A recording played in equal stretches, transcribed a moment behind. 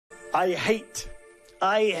I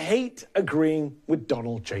hate agreeing with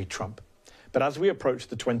Donald J. Trump. But as we approach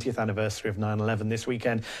the 20th anniversary of 9/11 this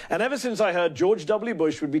weekend, and ever since I heard George W.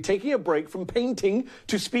 Bush would be taking a break from painting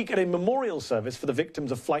to speak at a memorial service for the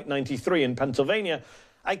victims of Flight 93 in Pennsylvania,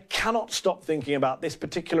 I cannot stop thinking about this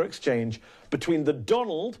particular exchange between the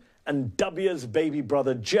Donald and W's baby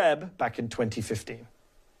brother Jeb back in 2015.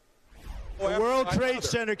 The World Trade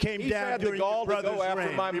Center came down during your brother's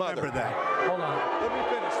reign. Remember that. Hold on. Let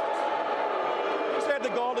me finish this. He's had the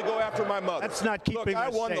gall to go after my mother. That's not keeping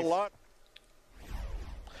us I won safe. the lot.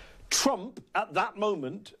 Trump, at that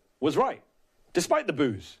moment, was right. Despite the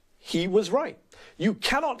boos, he was right. You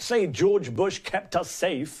cannot say George Bush kept us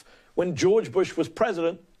safe when George Bush was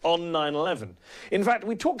president on 9/11. In fact,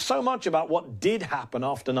 we talk so much about what did happen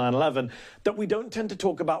after 9/11 that we don't tend to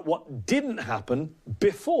talk about what didn't happen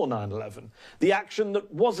before 9/11. The action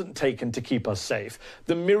that wasn't taken to keep us safe.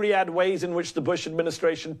 The myriad ways in which the Bush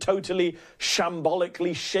administration totally,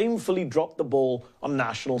 shambolically, shamefully dropped the ball on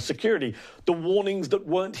national security. The warnings that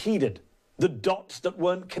weren't heeded. The dots that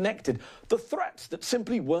weren't connected. The threats that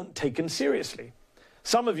simply weren't taken seriously.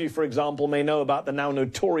 Some of you, for example, may know about the now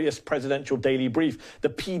notorious Presidential Daily Brief, the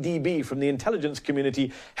PDB from the intelligence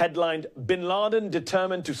community, headlined, "Bin Laden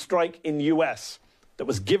determined to strike in US," that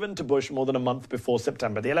was given to Bush more than a month before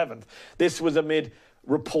September the 11th. This was amid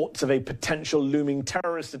reports of a potential looming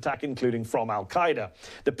terrorist attack, including from al-Qaeda.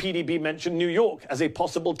 The PDB mentioned New York as a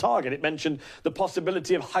possible target. It mentioned the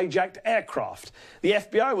possibility of hijacked aircraft. The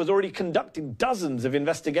FBI was already conducting dozens of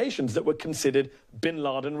investigations that were considered bin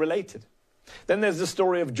Laden related. Then there's the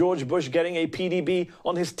story of George Bush getting a PDB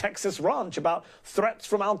on his Texas ranch about threats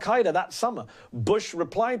from al-Qaeda that summer. Bush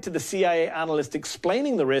replied to the CIA analyst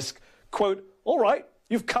explaining the risk, quote, "All right,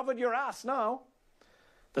 you've covered your ass now."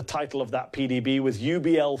 The title of that PDB was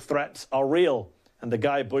 "UBL Threats Are Real," and the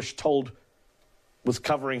guy Bush told was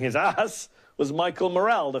covering his ass was Michael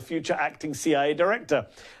Morrell, the future acting CIA director.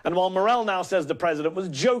 And while Morrell now says the president was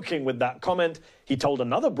joking with that comment, he told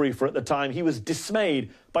another briefer at the time he was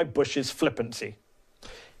dismayed by Bush's flippancy.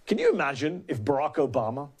 Can you imagine if Barack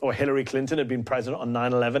Obama or Hillary Clinton had been president on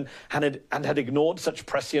 9/11 and had ignored such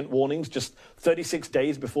prescient warnings just 36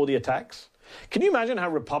 days before the attacks? Can you imagine how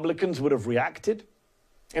Republicans would have reacted?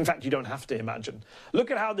 In fact, you don't have to imagine. Look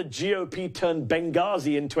at how the GOP turned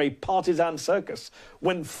Benghazi into a partisan circus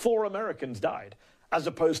when 4 Americans died, as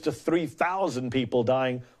opposed to 3,000 people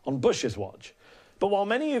dying on Bush's watch. But while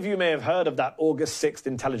many of you may have heard of that August 6th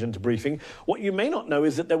intelligence briefing, what you may not know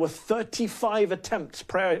is that there were 35 attempts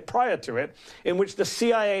prior to it in which the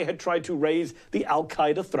CIA had tried to raise the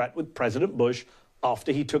al-Qaeda threat with President Bush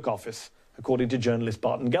after he took office, according to journalist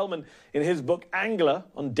Barton Gellman in his book Angler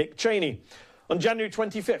on Dick Cheney. On January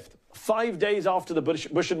 25th, 5 days after the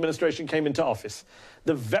Bush administration came into office,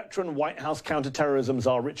 the veteran White House counterterrorism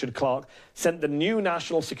czar Richard Clarke sent the new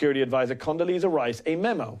National Security Advisor Condoleezza Rice a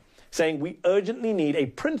memo saying we urgently need a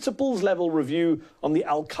principles-level review on the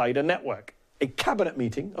al-Qaeda network, a cabinet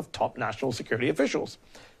meeting of top national security officials.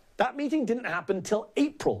 That meeting didn't happen till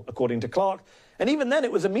April, according to Clarke, and even then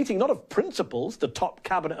it was a meeting not of principals, the top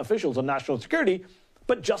cabinet officials on national security,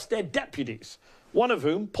 but just their deputies, one of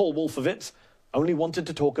whom, Paul Wolfowitz, only wanted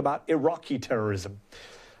to talk about Iraqi terrorism.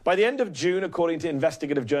 By the end of June, according to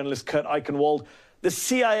investigative journalist Kurt Eichenwald, the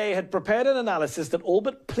CIA had prepared an analysis that all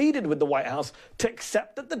but pleaded with the White House to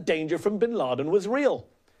accept that the danger from bin Laden was real.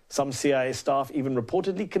 Some CIA staff even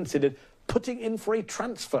reportedly considered putting in for a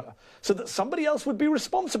transfer so that somebody else would be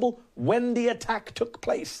responsible when the attack took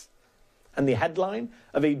place. And the headline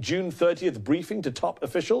of a June 30th briefing to top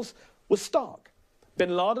officials was stark.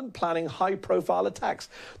 Bin Laden planning high-profile attacks.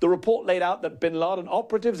 The report laid out that bin Laden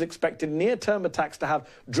operatives expected near-term attacks to have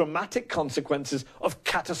dramatic consequences of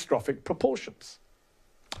catastrophic proportions.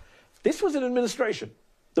 This was an administration,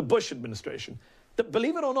 the Bush administration, that,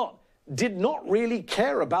 believe it or not, did not really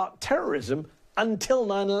care about terrorism until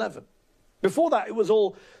 9/11. Before that, it was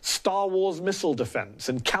all Star Wars missile defense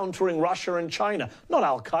and countering Russia and China, not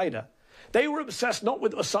al-Qaeda. They were obsessed not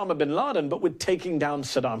with Osama bin Laden, but with taking down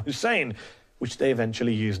Saddam Hussein, which they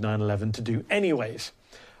eventually used 9/11 to do anyways.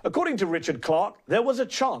 According to Richard Clarke, there was a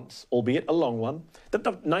chance, albeit a long one, that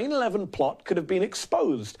the 9/11 plot could have been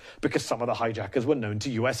exposed because some of the hijackers were known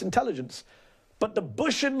to US intelligence. But the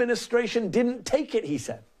Bush administration didn't take it, he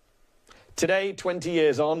said. Today, 20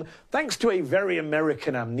 years on, thanks to a very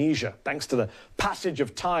American amnesia, thanks to the passage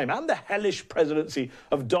of time and the hellish presidency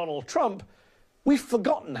of Donald Trump, we've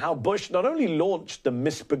forgotten how Bush not only launched the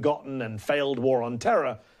misbegotten and failed war on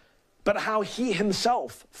terror, but how he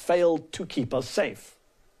himself failed to keep us safe.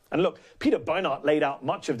 And look, Peter Beinart laid out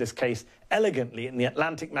much of this case elegantly in The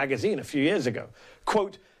Atlantic magazine a few years ago.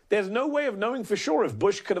 Quote, There's no way of knowing for sure if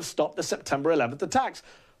Bush could have stopped the September 11th attacks.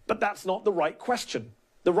 But that's not the right question.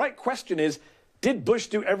 The right question is, did Bush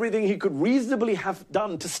do everything he could reasonably have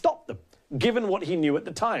done to stop them, given what he knew at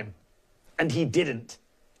the time? And he didn't.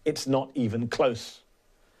 It's not even close.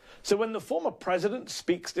 So when the former president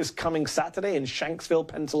speaks this coming Saturday in Shanksville,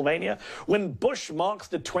 Pennsylvania, when Bush marks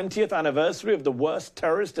the 20th anniversary of the worst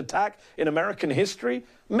terrorist attack in American history,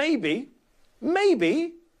 maybe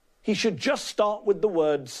he should just start with the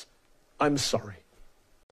words, "I'm sorry."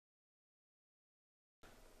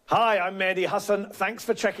 Hi, I'm Mehdi Hasan. Thanks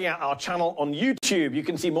for checking out our channel on YouTube. You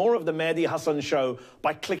can see more of the Mehdi Hasan Show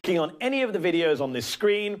by clicking on any of the videos on this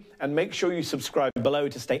screen, and make sure you subscribe below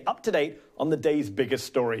to stay up to date on the day's biggest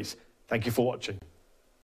stories. Thank you for watching.